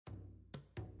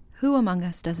Who among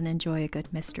us doesn't enjoy a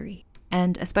good mystery?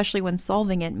 And especially when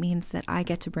solving it means that I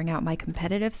get to bring out my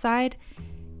competitive side,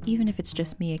 even if it's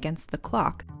just me against the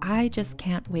clock. I just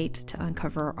can't wait to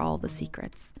uncover all the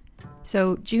secrets.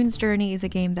 So June's Journey is a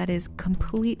game that is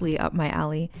completely up my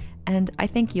alley, and I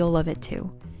think you'll love it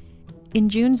too. In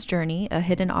June's Journey, a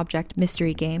hidden object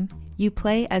mystery game, you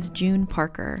play as June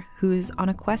Parker, who's on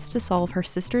a quest to solve her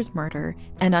sister's murder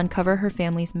and uncover her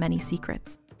family's many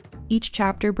secrets. Each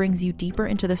chapter brings you deeper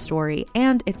into the story,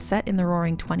 and it's set in the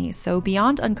Roaring '20s, so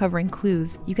beyond uncovering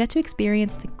clues, you get to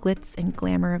experience the glitz and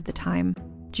glamour of the time.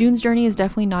 June's Journey is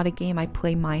definitely not a game I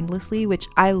play mindlessly, which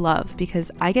I love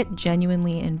because I get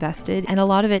genuinely invested, and a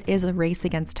lot of it is a race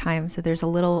against time, so there's a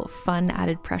little fun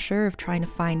added pressure of trying to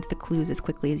find the clues as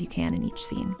quickly as you can in each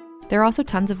scene. There are also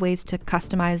tons of ways to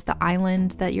customize the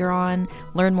island that you're on,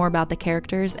 learn more about the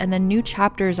characters, and then new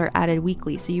chapters are added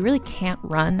weekly, so you really can't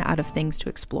run out of things to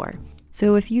explore.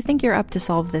 So if you think you're up to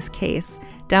solve this case,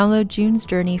 download June's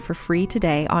Journey for free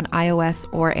today on iOS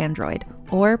or Android,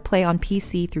 or play on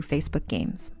PC through Facebook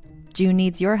Games. June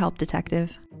needs your help,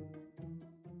 detective.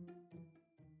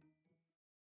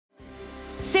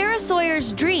 Sarah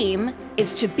Sawyer's dream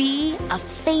is to be a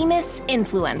famous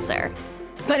influencer.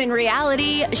 But in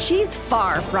reality, she's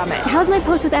far from it. How's my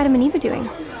post with Adam and Eva doing?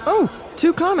 Oh,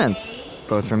 2 comments.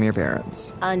 Both from your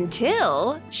parents.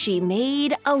 Until she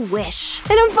made a wish.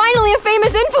 And I'm finally a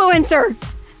famous influencer!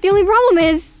 The only problem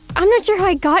is, I'm not sure how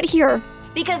I got here.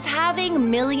 Because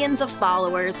having millions of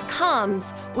followers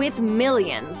comes with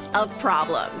millions of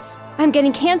problems. I'm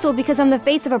getting canceled because I'm the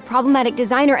face of a problematic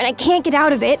designer and I can't get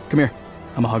out of it. Come here.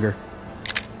 I'm a hugger.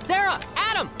 Sarah!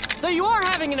 Adam! So you are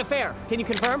having an affair. Can you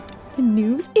confirm? The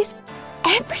news is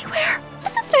everywhere.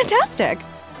 This is fantastic.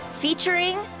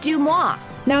 Featuring Dumois.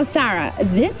 Now, Sarah,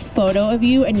 this photo of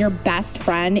you and your best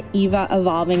friend, Eva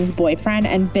Evolving's boyfriend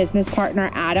and business partner,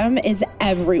 Adam, is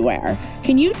everywhere.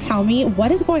 Can you tell me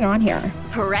what is going on here?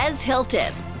 Perez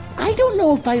Hilton. I don't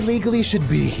know if I legally should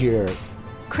be here.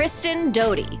 Kristen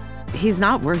Doty. He's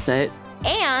not worth it.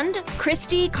 And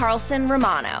Christy Carlson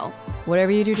Romano.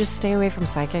 Whatever you do, just stay away from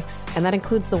psychics, and that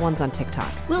includes the ones on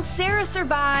TikTok. Will Sarah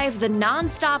survive the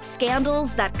nonstop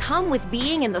scandals that come with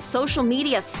being in the social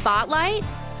media spotlight?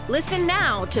 Listen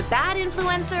now to Bad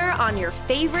Influencer on your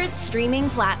favorite streaming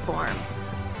platform.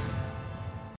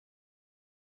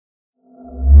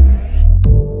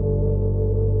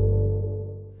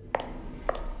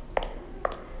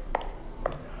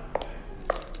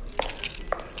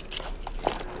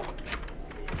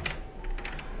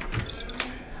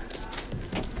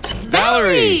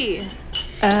 Valerie!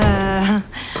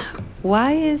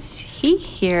 Why is he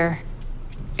here?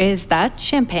 Is that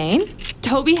champagne?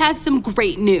 Toby has some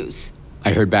great news.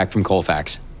 I heard back from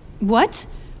Colfax. What?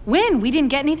 When? We didn't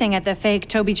get anything at the fake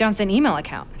Toby Johnson email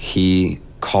account. He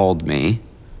called me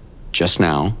just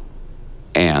now,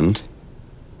 and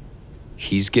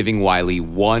he's giving Wiley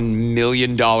 $1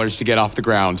 million to get off the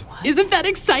ground. What? Isn't that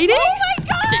exciting? Oh my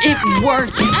God! It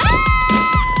worked.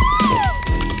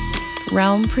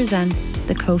 Realm presents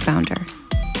The Co-Founder,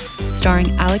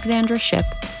 starring Alexandra Shipp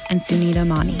and Sunita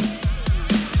Mani.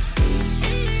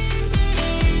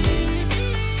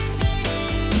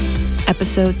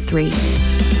 Episode 3.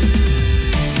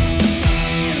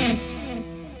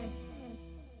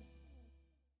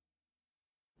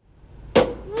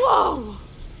 Whoa!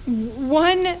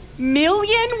 1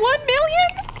 million? 1 million?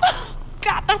 Oh,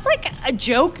 God, that's like a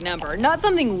joke number, not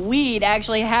something we'd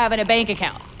actually have in a bank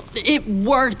account. It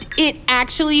worked. It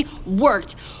actually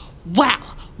worked. Wow.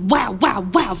 Wow, wow,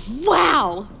 wow,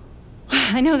 wow.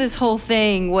 I know this whole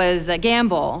thing was a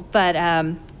gamble, but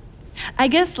I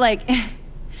guess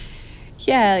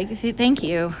yeah, thank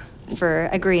you for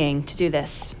agreeing to do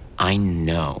this. I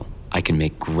know I can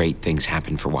make great things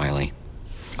happen for Wiley.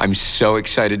 I'm so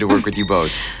excited to work with you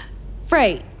both.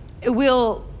 Right.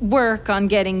 We'll work on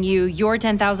getting you your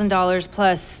 $10,000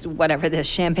 plus whatever this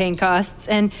champagne costs,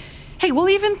 and hey, we'll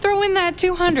even throw in that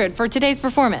 $200 for today's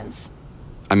performance.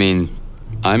 I mean,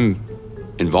 I'm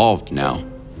involved now.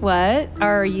 What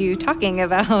are you talking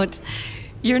about?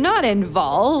 You're not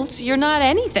involved. You're not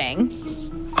anything.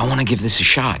 I want to give this a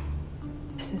shot.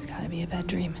 This has got to be a bad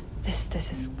dream. This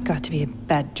has got to be a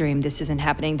bad dream. This isn't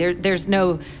happening. There's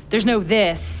no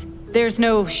this. There's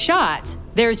no shot.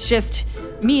 There's just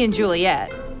me and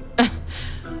Juliet.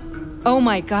 Oh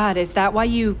my God, is that why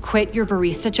you quit your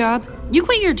barista job? You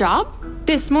quit your job?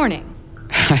 This morning.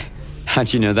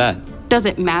 How'd you know that? Does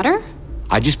it matter?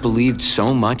 I just believed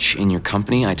so much in your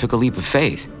company, I took a leap of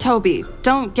faith. Toby,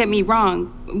 don't get me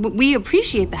wrong. We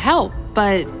appreciate the help,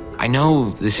 but... I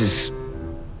know this is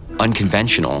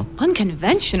unconventional.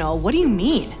 Unconventional? What do you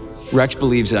mean? Rex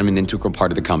believes that I'm an integral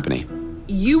part of the company.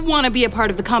 you want to be a part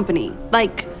of the company,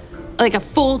 like a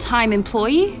full-time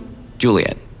employee?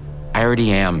 Juliet, I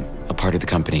already am a part of the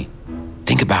company.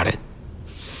 Think about it.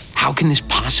 How can this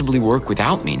possibly work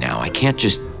without me now? I can't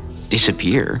just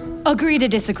disappear. Agree to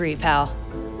disagree, pal.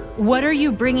 What are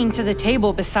you bringing to the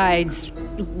table besides,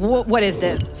 what is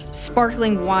this,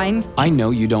 sparkling wine? I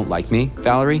know you don't like me,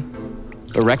 Valerie,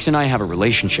 but Rex and I have a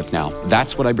relationship now.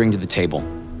 That's what I bring to the table.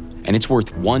 And it's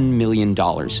worth $1 million.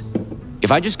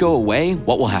 If I just go away,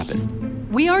 what will happen?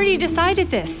 We already decided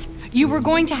this. You were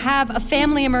going to have a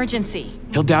family emergency.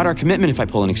 He'll doubt our commitment if I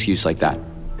pull an excuse like that.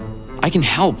 I can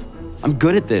help. I'm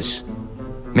good at this.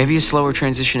 Maybe a slower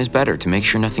transition is better to make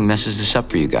sure nothing messes this up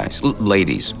for you guys.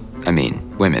 Ladies. I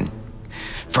mean, women.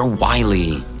 For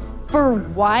Wiley. For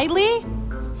Wiley?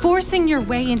 Forcing your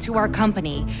way into our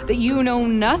company that you know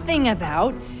nothing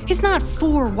about is not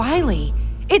for Wiley.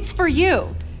 It's for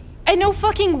you. And no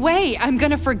fucking way I'm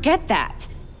gonna forget that.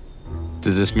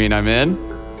 Does this mean I'm in?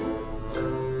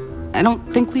 I don't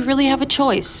think we really have a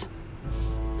choice.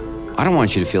 I don't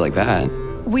want you to feel like that.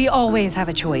 We always have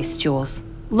a choice, Jules.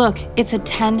 Look, it's a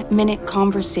 10-minute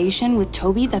conversation with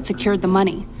Toby that secured the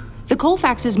money. The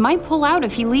Colfaxes might pull out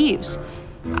if he leaves.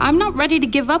 I'm not ready to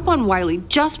give up on Wiley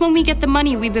just when we get the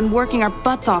money we've been working our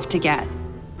butts off to get.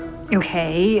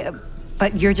 Okay,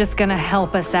 but you're just gonna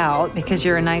help us out because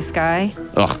you're a nice guy?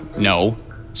 Ugh, no.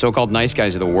 So-called nice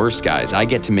guys are the worst guys. I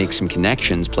get to make some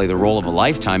connections, play the role of a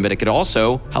lifetime, but it could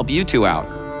also help you two out.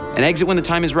 And exit when the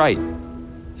time is right.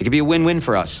 It could be a win-win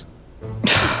for us.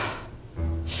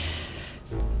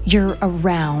 You're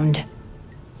around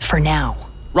for now.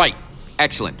 Right.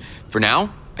 Excellent. For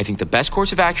now, I think the best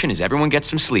course of action is everyone gets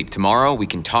some sleep. Tomorrow, we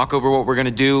can talk over what we're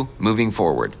gonna do moving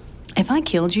forward. If I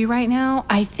killed you right now,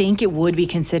 I think it would be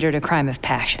considered a crime of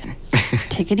passion.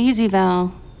 Take it easy,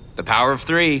 Val. The power of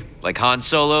three, like Han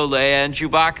Solo, Leia, and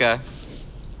Chewbacca.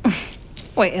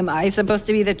 Wait, am I supposed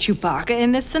to be the Chewbacca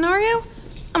in this scenario?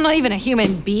 I'm not even a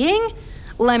human being?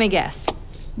 Let me guess.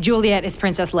 Juliet is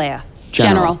Princess Leia.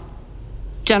 General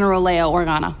Leia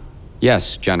Organa.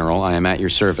 Yes, General, I am at your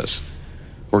service.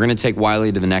 We're gonna take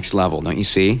Wiley to the next level, don't you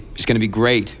see? It's gonna be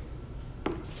great.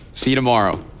 See you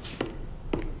tomorrow.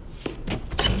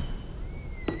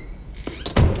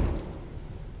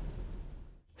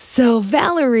 So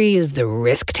Valerie is the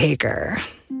risk taker.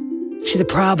 She's a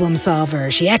problem solver.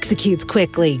 She executes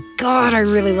quickly. God, I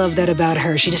really love that about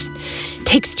her. She just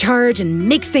takes charge and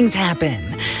makes things happen.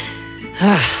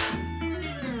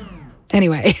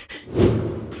 Anyway,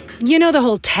 you know the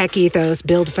whole tech ethos,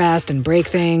 build fast and break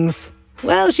things?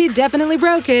 Well, she definitely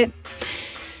broke it.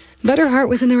 But her heart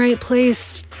was in the right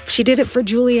place. She did it for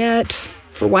Juliet,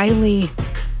 for Wiley.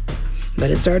 But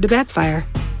it started to backfire.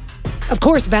 Of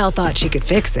course, Val thought she could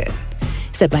fix it.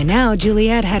 Except by now,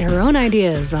 Juliet had her own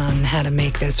ideas on how to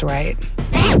make this right.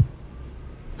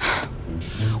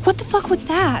 What the fuck was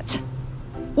that?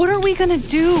 What are we gonna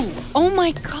do? Oh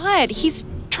my God, he's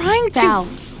trying to— Val,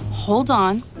 hold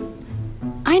on.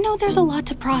 I know there's a lot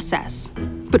to process,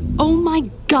 but oh my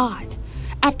God,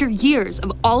 after years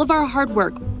of all of our hard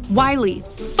work, Wiley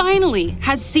finally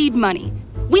has seed money.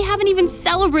 We haven't even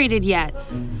celebrated yet.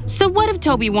 So what if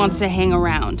Toby wants to hang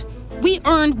around? We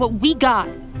earned what we got.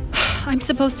 I'm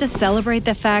supposed to celebrate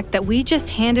the fact that we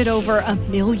just handed over $1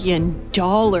 million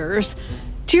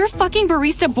to your fucking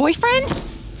barista boyfriend?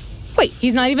 Wait,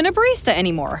 he's not even a barista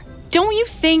anymore. Don't you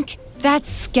think that's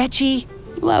sketchy?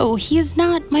 Whoa, he is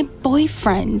not my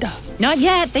boyfriend. Not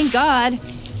yet, thank God.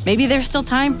 Maybe there's still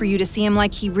time for you to see him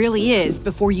like he really is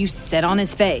before you sit on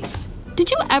his face. Did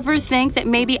you ever think that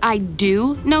maybe I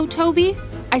do know Toby?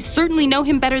 I certainly know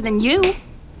him better than you.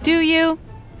 Do you?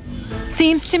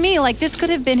 Seems to me like this could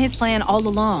have been his plan all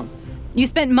along. You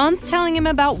spent months telling him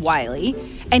about Wiley,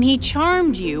 and he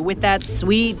charmed you with that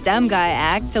sweet dumb guy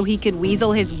act so he could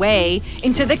weasel his way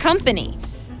into the company.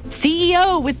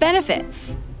 CEO with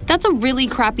benefits. That's a really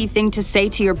crappy thing to say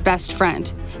to your best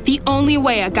friend. The only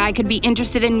way a guy could be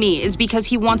interested in me is because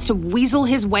he wants to weasel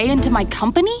his way into my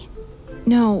company?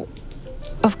 No,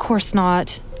 of course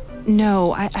not.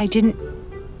 No, I didn't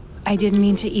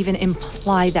mean to even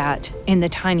imply that in the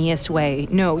tiniest way.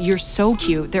 No, you're so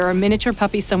cute. There are miniature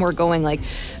puppies somewhere going like,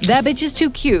 that bitch is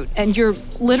too cute. And you're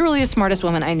literally the smartest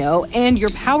woman I know. And you're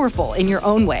powerful in your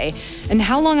own way. And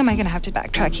how long am I going to have to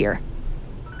backtrack here?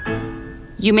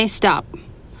 You may stop.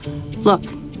 Look,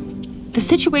 the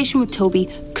situation with Toby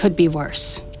could be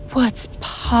worse. What's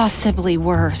possibly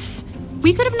worse?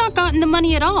 We could have not gotten the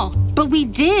money at all, but we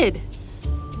did.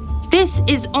 This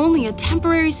is only a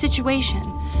temporary situation.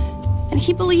 And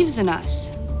he believes in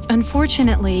us.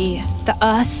 Unfortunately, the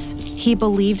us he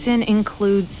believes in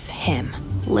includes him.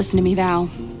 Listen to me, Val.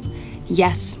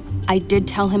 Yes, I did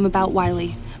tell him about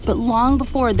Wiley, but long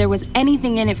before there was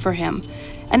anything in it for him,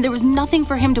 and there was nothing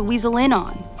for him to weasel in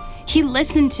on. He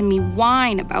listened to me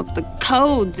whine about the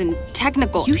codes and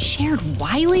technical. You shared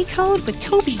Wiley code with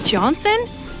Toby Johnson?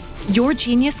 Your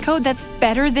genius code that's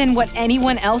better than what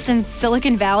anyone else in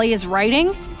Silicon Valley is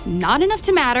writing? Not enough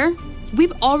to matter.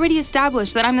 We've already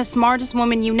established that I'm the smartest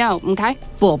woman you know, okay?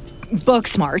 Well, book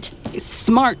smart.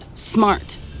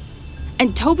 Smart.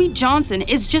 And Toby Johnson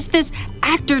is just this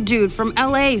actor dude from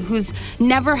LA who's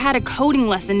never had a coding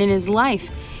lesson in his life.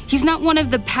 He's not one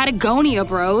of the Patagonia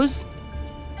bros.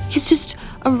 He's just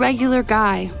a regular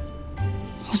guy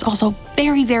who's also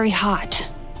very, very hot.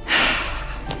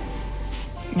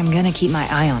 I'm gonna keep my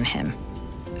eye on him.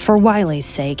 For Wiley's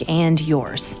sake and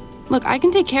yours. Look, I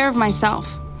can take care of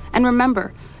myself. And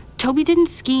remember, Toby didn't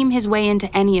scheme his way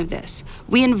into any of this.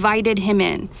 We invited him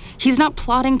in. He's not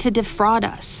plotting to defraud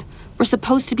us. We're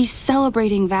supposed to be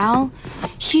celebrating, Val.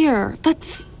 Here,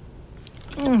 let's...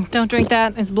 Don't drink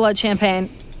that. It's blood champagne.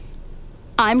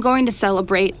 I'm going to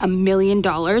celebrate $1 million,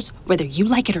 whether you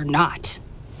like it or not.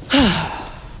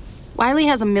 Wiley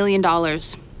has $1 million.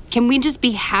 Can we just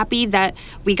be happy that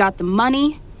we got the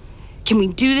money? Can we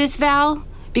do this, Val?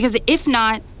 Because if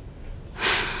not,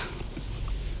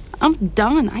 I'm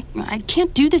done. I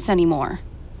can't do this anymore.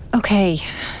 Okay.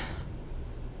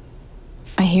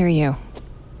 I hear you.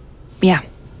 Yeah.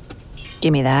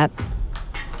 Give me that.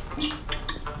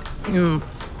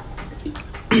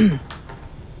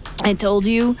 I told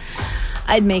you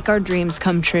I'd make our dreams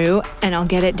come true, and I'll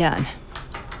get it done.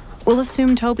 We'll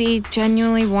assume Toby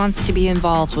genuinely wants to be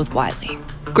involved with Wiley.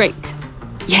 Great.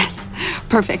 Yes.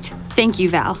 Perfect. Thank you,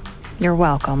 Val. You're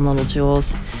welcome, little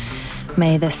Jules.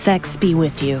 May the sex be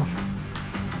with you.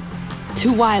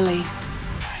 To Wiley.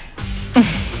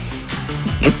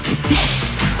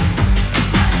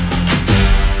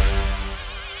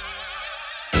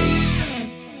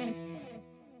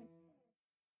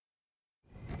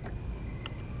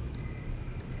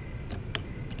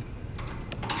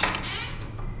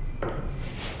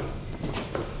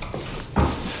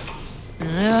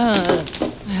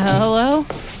 Hello?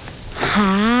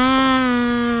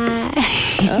 Hi.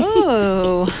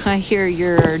 Oh, I hear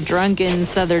your drunken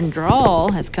southern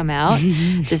drawl has come out.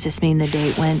 Does this mean the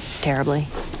date went terribly?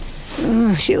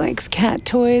 She likes cat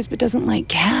toys but doesn't like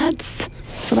cats.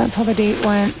 So that's how the date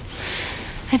went.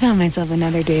 I found myself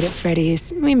another date at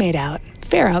Freddy's. We made out.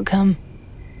 Fair outcome.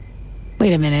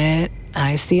 Wait a minute.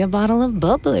 I see a bottle of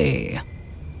bubbly.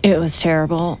 It was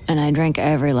terrible, and I drank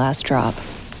every last drop.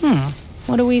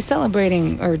 What are we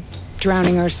celebrating or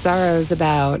drowning our sorrows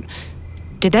about?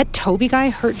 Did that Toby guy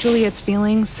hurt Juliet's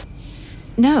feelings?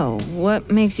 No.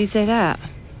 What makes you say that?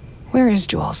 Where is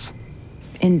Jules?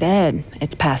 In bed.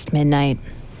 It's past midnight.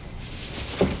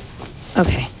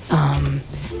 Okay,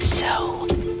 so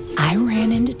I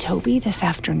ran into Toby this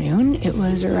afternoon. It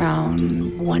was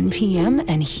around 1 p.m.,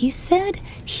 and he said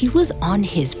he was on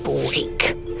his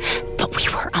break. But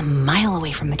we were a mile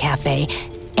away from the cafe,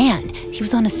 and he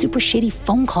was on a super shady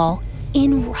phone call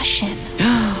in Russian.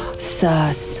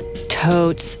 Sus.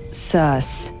 Totes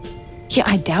sus. Yeah,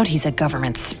 I doubt he's a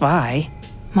government spy.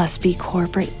 Must be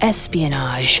corporate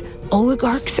espionage.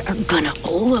 Oligarchs are gonna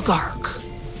oligarch.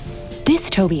 This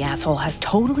Toby asshole has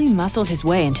totally muscled his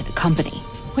way into the company.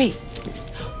 Wait,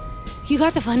 you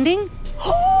got the funding?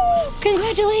 Oh,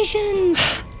 congratulations!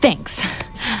 Thanks.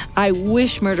 I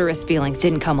wish murderous feelings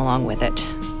didn't come along with it.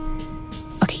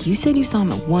 Okay, you said you saw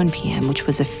him at 1 p.m., which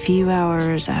was a few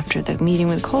hours after the meeting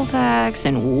with Colfax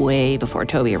and way before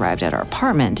Toby arrived at our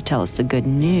apartment to tell us the good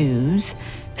news.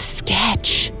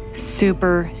 Sketch.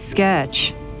 Super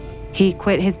sketch. He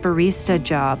quit his barista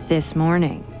job this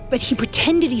morning. But he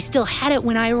pretended he still had it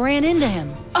when I ran into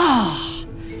him. Oh,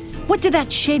 what did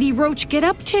that shady roach get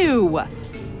up to? Oh,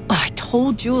 I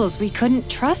told Jules we couldn't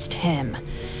trust him.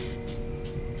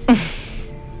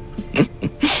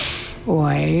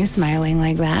 Why are you smiling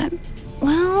like that?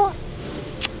 Well,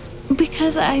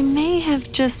 because I may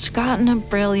have just gotten a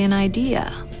brilliant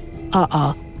idea.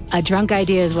 Uh-oh. A drunk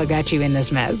idea is what got you in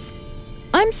this mess.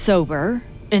 I'm sober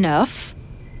enough.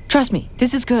 Trust me,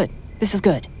 this is good. This is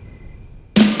good.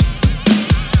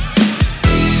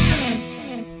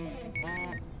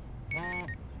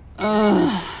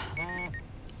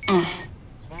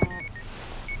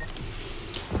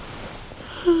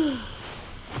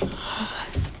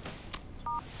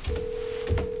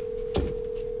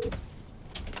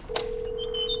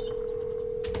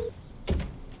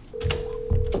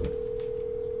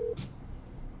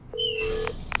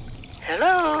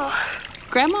 Hello?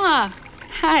 Grandma!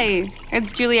 Hi,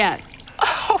 it's Juliet.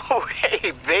 Oh,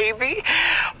 hey, baby.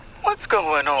 What's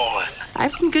going on? I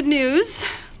have some good news.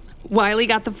 Wiley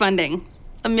got the funding.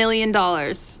 $1 million.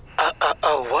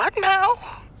 What now?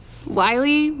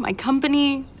 Wiley, my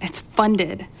company, it's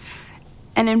funded.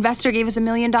 An investor gave us $1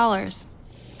 million.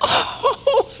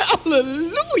 Oh,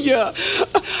 hallelujah!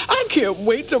 I can't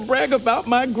wait to brag about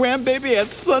my grandbaby at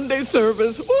Sunday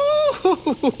service.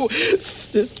 Ooh,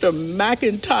 Sister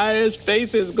McIntyre's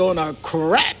face is gonna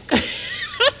crack.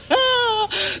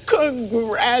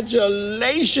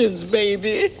 Congratulations,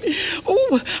 baby.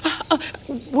 Ooh,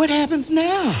 what happens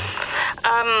now?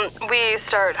 We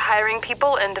start hiring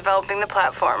people and developing the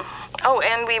platform. Oh,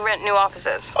 and we rent new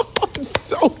offices. Oh, I'm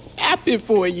so happy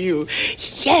for you.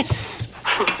 Yes.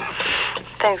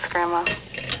 Thanks, Grandma.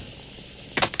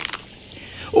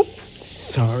 Oh,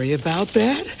 sorry about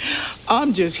that.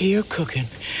 I'm just here cooking.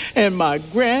 And my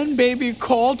grandbaby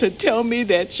called to tell me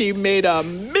that she made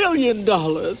 $1 million.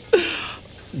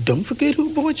 Don't forget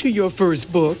who bought you your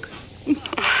first book.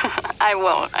 I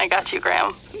won't. I got you,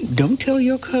 Graham. Don't tell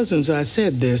your cousins I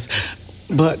said this,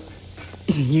 but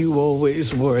you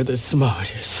always were the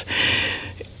smartest.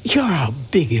 You're our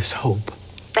biggest hope.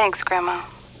 Thanks, Grandma.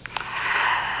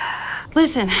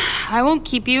 Listen, I won't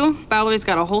keep you. Valerie's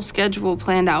got a whole schedule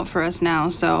planned out for us now,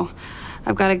 so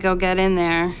I've got to go get in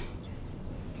there.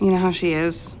 You know how she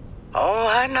is. Oh,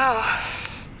 I know.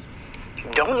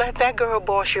 Don't let that girl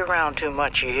boss you around too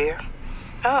much, you hear?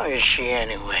 How is she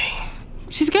anyway?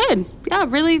 She's good. Yeah,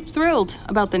 really thrilled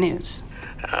about the news.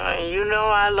 You know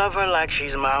I love her like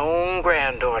she's my own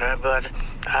granddaughter, but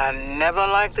I never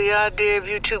liked the idea of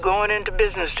you two going into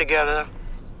business together.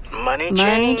 Money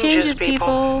changes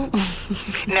people.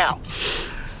 Now,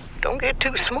 don't get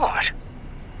too smart.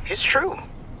 It's true.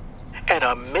 And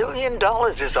 $1 million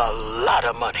is a lot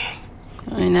of money.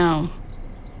 I know.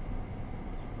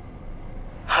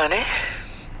 Honey,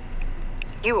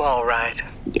 you all right?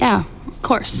 Yeah, of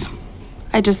course.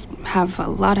 I just have a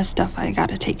lot of stuff I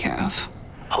gotta take care of.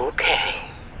 Okay.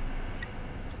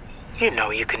 You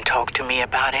know you can talk to me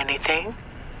about anything.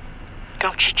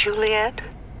 Don't you, Juliet?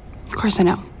 Of course I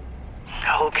know.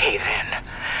 Okay, then.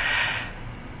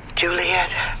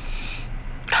 Juliet,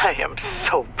 I am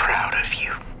so proud of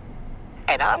you.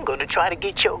 And I'm going to try to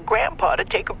get your grandpa to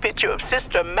take a picture of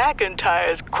Sister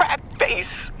McIntyre's cracked face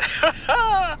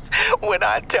when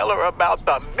I tell her about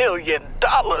the $1 million.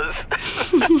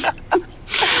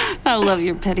 I love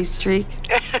your petty streak.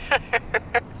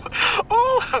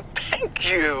 Oh, thank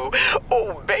you.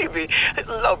 Oh, baby,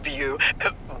 love you.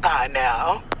 Bye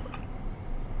now.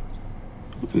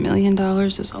 $1 million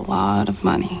is a lot of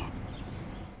money.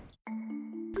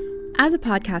 As a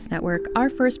podcast network, our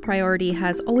first priority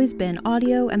has always been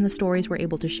audio and the stories we're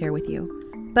able to share with you.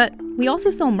 But we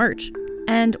also sell merch,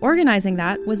 and organizing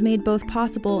that was made both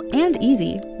possible and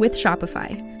easy with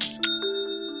Shopify.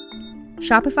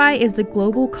 Shopify is the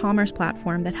global commerce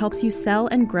platform that helps you sell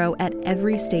and grow at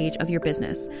every stage of your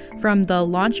business, from the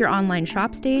launch your online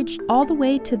shop stage all the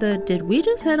way to the did we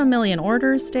just hit 1 million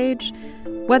orders stage.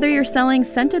 Whether you're selling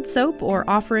scented soap or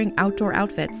offering outdoor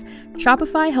outfits,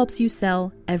 Shopify helps you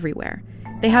sell everywhere.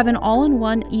 They have an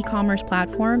all-in-one e-commerce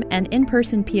platform and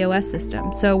in-person POS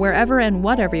system, so wherever and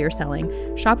whatever you're selling,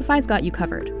 Shopify's got you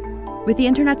covered. With the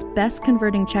internet's best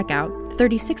converting checkout,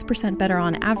 36% better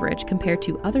on average compared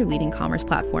to other leading commerce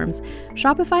platforms,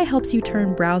 Shopify helps you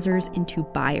turn browsers into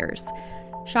buyers.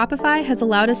 Shopify has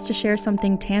allowed us to share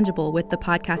something tangible with the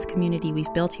podcast community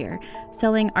we've built here,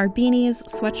 selling our beanies,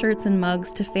 sweatshirts, and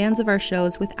mugs to fans of our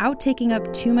shows without taking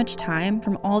up too much time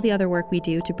from all the other work we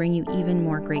do to bring you even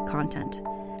more great content.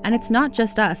 And it's not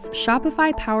just us.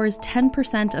 Shopify powers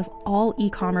 10% of all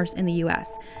e-commerce in the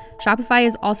US. Shopify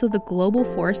is also the global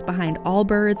force behind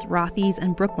Allbirds, Rothy's,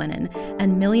 and Brooklinen,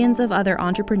 and millions of other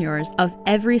entrepreneurs of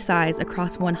every size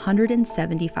across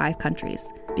 175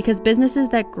 countries. Because businesses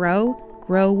that grow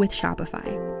with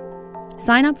Shopify.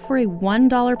 Sign up for a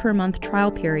 $1 per month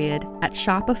trial period at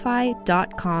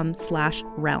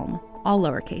shopify.com/realm, all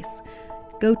lowercase.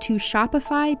 Go to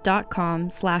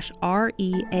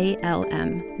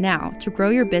shopify.com/REALM now to grow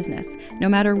your business, no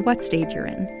matter what stage you're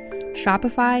in.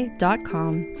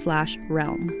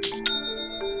 Shopify.com/realm.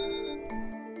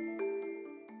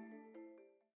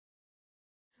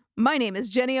 My name is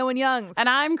Jenny Owen Youngs. And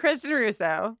I'm Kristen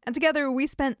Russo. And together we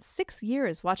spent 6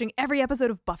 years watching every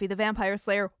episode of Buffy the Vampire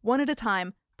Slayer one at a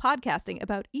time, podcasting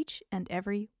about each and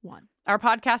every one. Our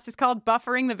podcast is called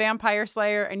Buffering the Vampire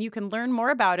Slayer, and you can learn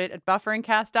more about it at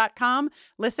bufferingcast.com.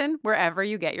 Listen wherever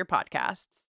you get your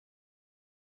podcasts.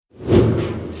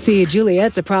 See,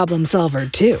 Juliet's a problem solver,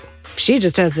 too. She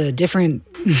just has a different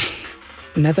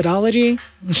methodology.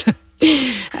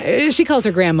 She calls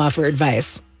her grandma for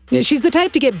advice. She's the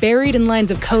type to get buried in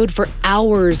lines of code for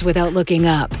hours without looking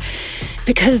up.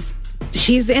 Because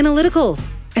She's analytical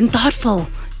and thoughtful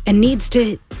and needs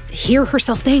to hear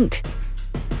herself think.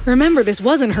 Remember, this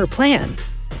wasn't her plan,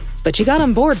 but she got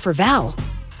on board for Val,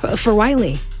 for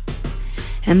Wiley.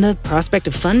 And the prospect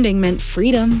of funding meant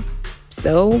freedom.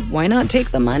 So why not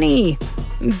take the money?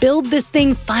 Build this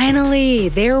thing finally,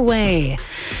 their way.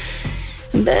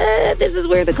 But this is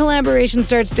where the collaboration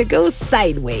starts to go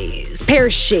sideways.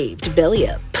 Pear-shaped, belly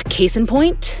up. Case in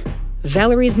point,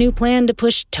 Valerie's new plan to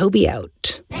push Toby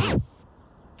out.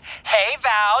 Hey,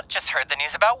 Val, just heard the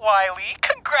news about Wiley.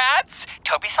 Congrats!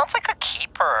 Toby sounds like a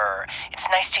keeper. It's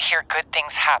nice to hear good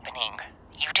things happening.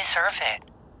 You deserve it.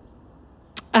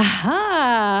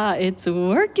 Aha! It's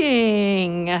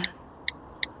working.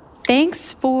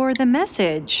 Thanks for the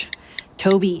message.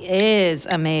 Toby is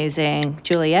amazing.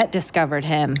 Juliet discovered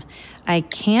him. I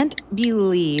can't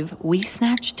believe we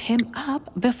snatched him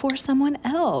up before someone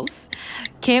else.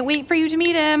 Can't wait for you to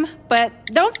meet him, but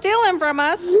don't steal him from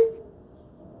us.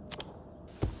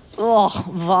 Ugh,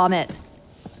 vomit.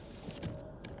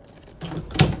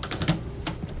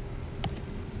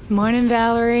 Morning,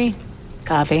 Valerie.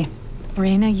 Coffee.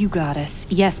 Raina, you got us.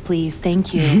 Yes, please.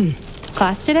 Thank you.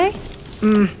 Class today?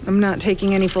 I'm not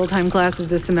taking any full-time classes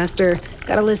this semester.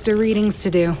 Got a list of readings to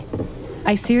do.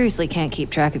 I seriously can't keep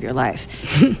track of your life.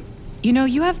 You know,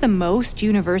 you have the most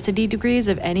university degrees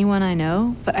of anyone I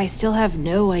know, but I still have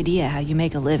no idea how you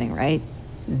make a living, right?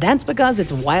 That's because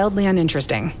it's wildly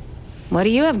uninteresting. What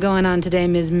do you have going on today,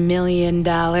 Ms. $1 Million?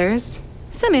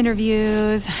 Some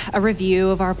interviews, a review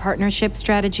of our partnership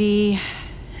strategy,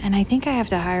 and I think I have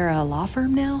to hire a law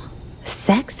firm now.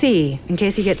 Sexy, in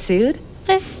case you get sued?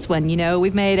 It's when you know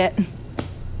we've made it.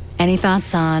 Any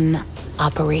thoughts on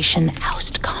Operation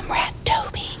Oust Comrade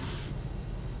Toby?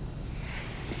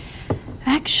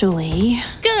 Actually...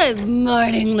 Good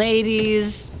morning,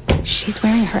 ladies. She's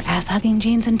wearing her ass-hugging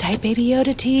jeans and tight Baby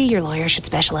Yoda tee. Your lawyer should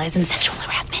specialize in sexual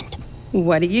harassment.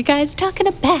 What are you guys talking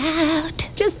about?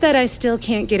 Just that I still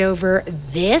can't get over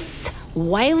this.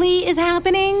 Wiley is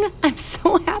happening. I'm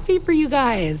so happy for you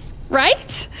guys.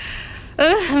 Right?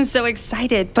 I'm so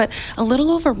excited, but a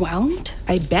little overwhelmed.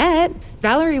 I bet.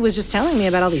 Valerie was just telling me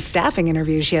about all these staffing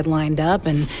interviews she had lined up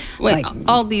and... Wait,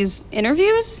 all these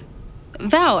interviews?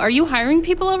 Val, are you hiring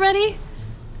people already?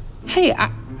 Hey,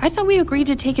 I thought we agreed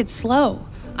to take it slow.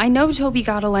 I know Toby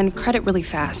got a line of credit really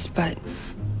fast, but...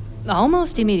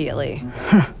 Almost immediately.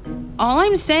 All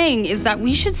I'm saying is that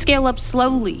we should scale up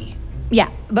slowly. Yeah,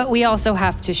 but we also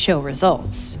have to show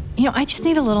results. You know, I just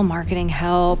need a little marketing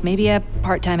help, maybe a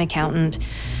part-time accountant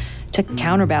to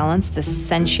counterbalance the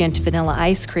sentient vanilla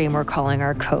ice cream we're calling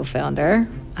our co-founder.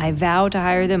 I vow to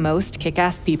hire the most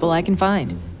kick-ass people I can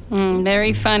find.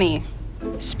 Very funny.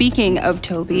 Speaking of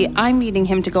Toby, I'm needing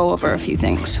him to go over a few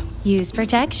things. Use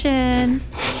protection.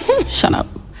 Shut up.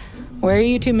 Where are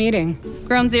you two meeting?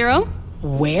 Ground Zero?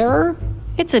 Where?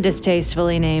 It's a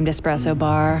distastefully named espresso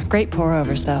bar. Great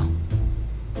pour-overs, though.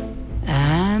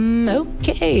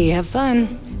 Okay, have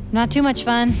fun. Not too much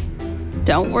fun.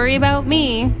 Don't worry about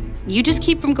me. You just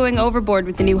keep from going overboard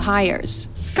with the new hires.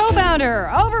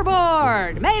 Co-founder,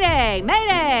 overboard! Mayday,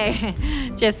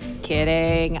 mayday! Just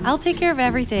kidding. I'll take care of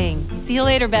everything. See you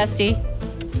later, bestie.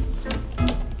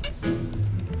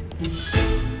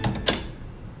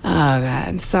 Oh,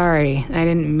 God, sorry. I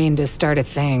didn't mean to start a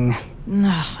thing.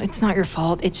 No, it's not your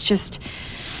fault. It's just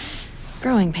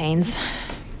growing pains.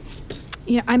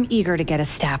 You know, I'm eager to get us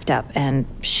staffed up, and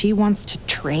she wants to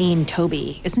train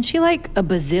Toby. Isn't she like a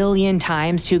bazillion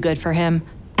times too good for him?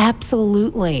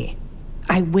 Absolutely.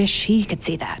 I wish he could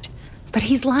see that. But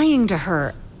he's lying to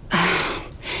her.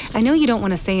 I know you don't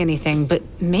want to say anything, but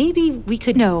maybe we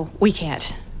could... No, we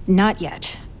can't. Not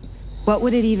yet. What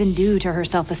would it even do to her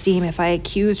self-esteem if I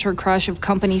accused her crush of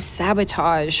company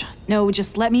sabotage? No,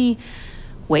 just let me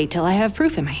wait till I have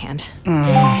proof in my hand.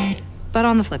 But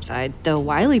on the flip side, the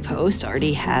Wiley post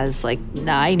already has like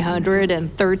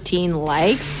 913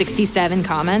 likes, 67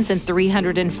 comments, and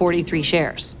 343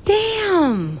 shares.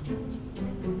 Damn!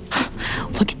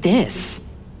 Look at this.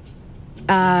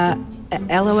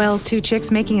 LOL, 2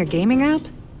 chicks making a gaming app?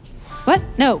 What?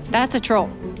 No, that's a troll.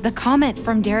 The comment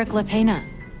from Derek LaPena.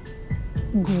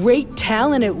 Great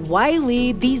talent at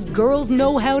Wiley. These girls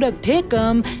know how to pick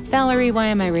 'em. Valerie, why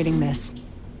am I reading this?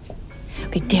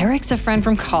 Okay, Derek's a friend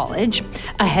from college,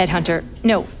 a headhunter,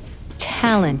 no,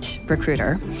 talent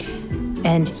recruiter.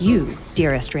 And you,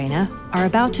 dearest Raina, are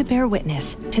about to bear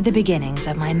witness to the beginnings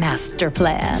of my master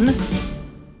plan.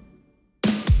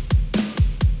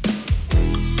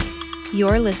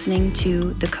 You're listening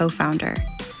to The Co-Founder,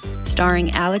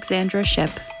 starring Alexandra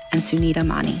Shipp and Sunita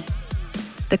Mani.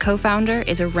 The Co-Founder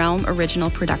is a Realm original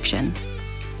production.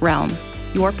 Realm,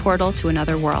 your portal to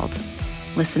another world.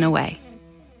 Listen away.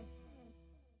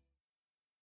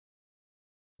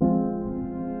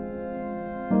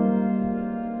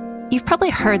 probably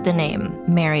heard the name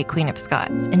Mary, Queen of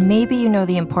Scots, and maybe you know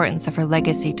the importance of her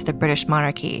legacy to the British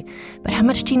monarchy, but how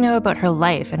much do you know about her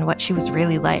life and what she was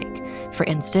really like? For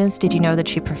instance, did you know that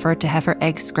she preferred to have her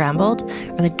eggs scrambled,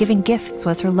 or that giving gifts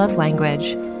was her love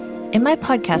language? In my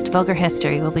podcast, Vulgar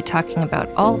History, we'll be talking about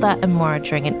all that and more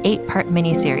during an 8-part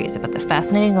miniseries about the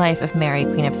fascinating life of Mary,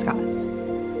 Queen of Scots.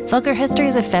 Vulgar History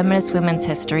is a feminist women's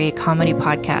history comedy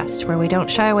podcast where we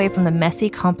don't shy away from the messy,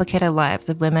 complicated lives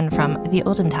of women from the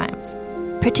olden times.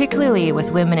 Particularly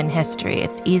with women in history,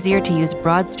 it's easier to use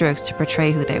broad strokes to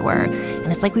portray who they were,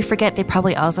 and it's like we forget they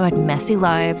probably also had messy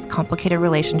lives, complicated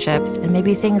relationships, and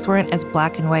maybe things weren't as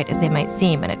black and white as they might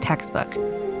seem in a textbook.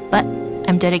 But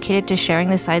I'm dedicated to sharing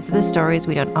the sides of the stories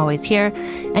we don't always hear,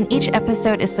 and each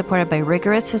episode is supported by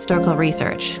rigorous historical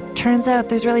research. Turns out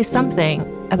there's really something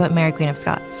about Mary, Queen of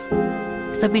Scots.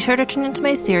 So be sure to tune into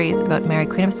my series about Mary,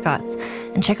 Queen of Scots,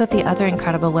 and check out the other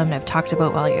incredible women I've talked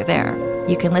about while you're there.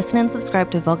 You can listen and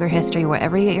subscribe to Vulgar History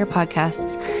wherever you get your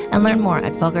podcasts, and learn more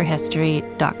at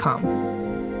vulgarhistory.com.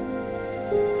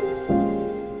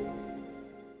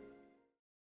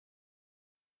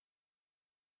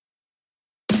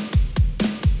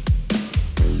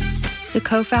 The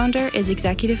Co-Founder is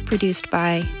executive produced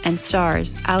by and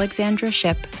stars Alexandra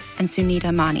Shipp and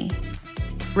Sunita Mani.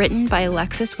 Written by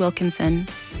Alexis Wilkinson,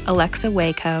 Alexa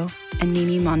Waco, and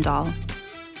Mimi Mondal.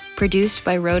 Produced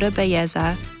by Rhoda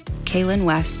Bayeza, Kaylin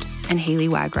West, and Haley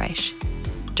Wagreich.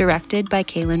 Directed by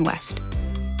Kaylin West.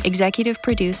 Executive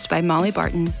produced by Molly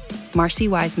Barton, Marcy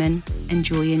Wiseman, and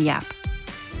Julian Yap.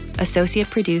 Associate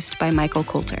produced by Michael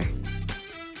Coulter.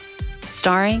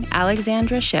 Starring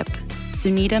Alexandra Shipp,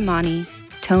 Sunita Mani,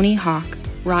 Tony Hawk,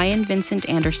 Ryan Vincent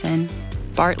Anderson,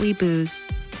 Bartley Booz,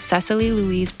 Cecily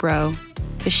Louise Bro,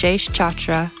 Vishesh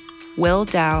Chatra, Will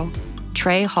Dow,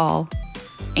 Trey Hall,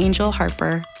 Angel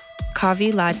Harper,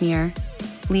 Kavi Ladnier,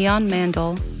 Leon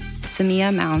Mandel,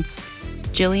 Samia Mounts,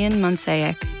 Jillian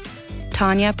Monsaic,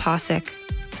 Tanya Posick,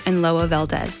 and Loa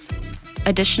Valdez.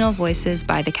 Additional voices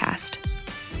by the cast.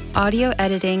 Audio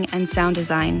editing and sound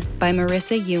design by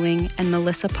Marissa Ewing and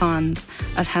Melissa Pons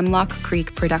of Hemlock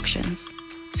Creek Productions.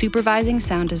 Supervising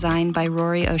sound design by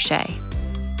Rory O'Shea.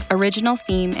 Original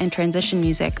theme and transition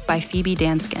music by Phoebe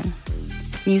Danskin.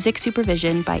 Music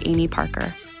supervision by Amy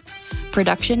Parker.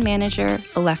 Production manager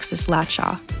Alexis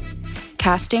Latshaw.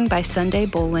 Casting by Sunday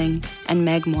Bowling and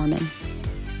Meg Morman.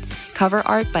 Cover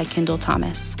art by Kendall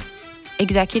Thomas.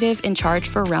 Executive in charge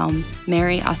for Realm,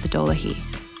 Mary Asadolahi.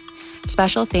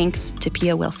 Special thanks to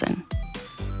Pia Wilson.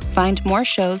 Find more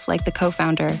shows like The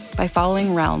Co-Founder by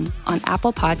following Realm on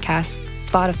Apple Podcasts,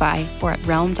 Spotify, or at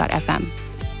realm.fm.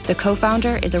 The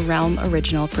Co-Founder is a Realm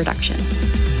original production.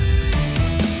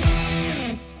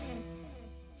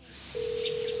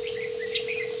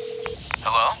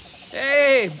 Hello?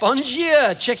 Hey, bon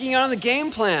dia! Checking out on the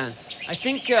game plan. I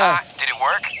think, did it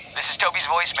work? This is Toby's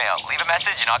voicemail. Leave a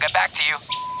message and I'll get back to you.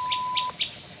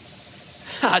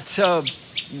 Ha, Tobes.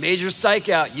 Major psych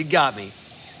out, you got me.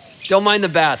 Don't mind the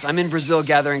bats. I'm in Brazil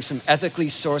gathering some ethically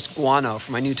sourced guano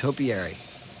for my new topiary.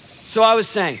 So I was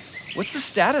saying, what's the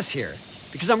status here?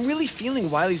 Because I'm really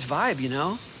feeling Wiley's vibe, you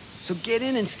know? So get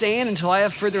in and stay in until I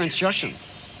have further instructions.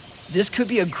 This could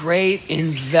be a great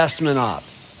investment op.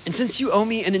 And since you owe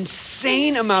me an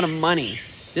insane amount of money,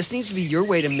 this needs to be your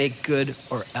way to make good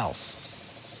or else.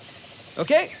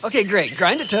 Okay, great.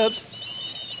 Grind it, Tubbs.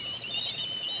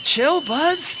 Chill,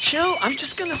 buds, chill. I'm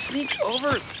just gonna sneak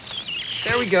over.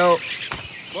 There we go.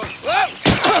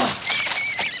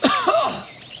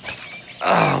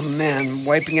 Oh, man,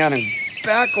 wiping out in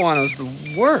back guano is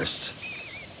the worst.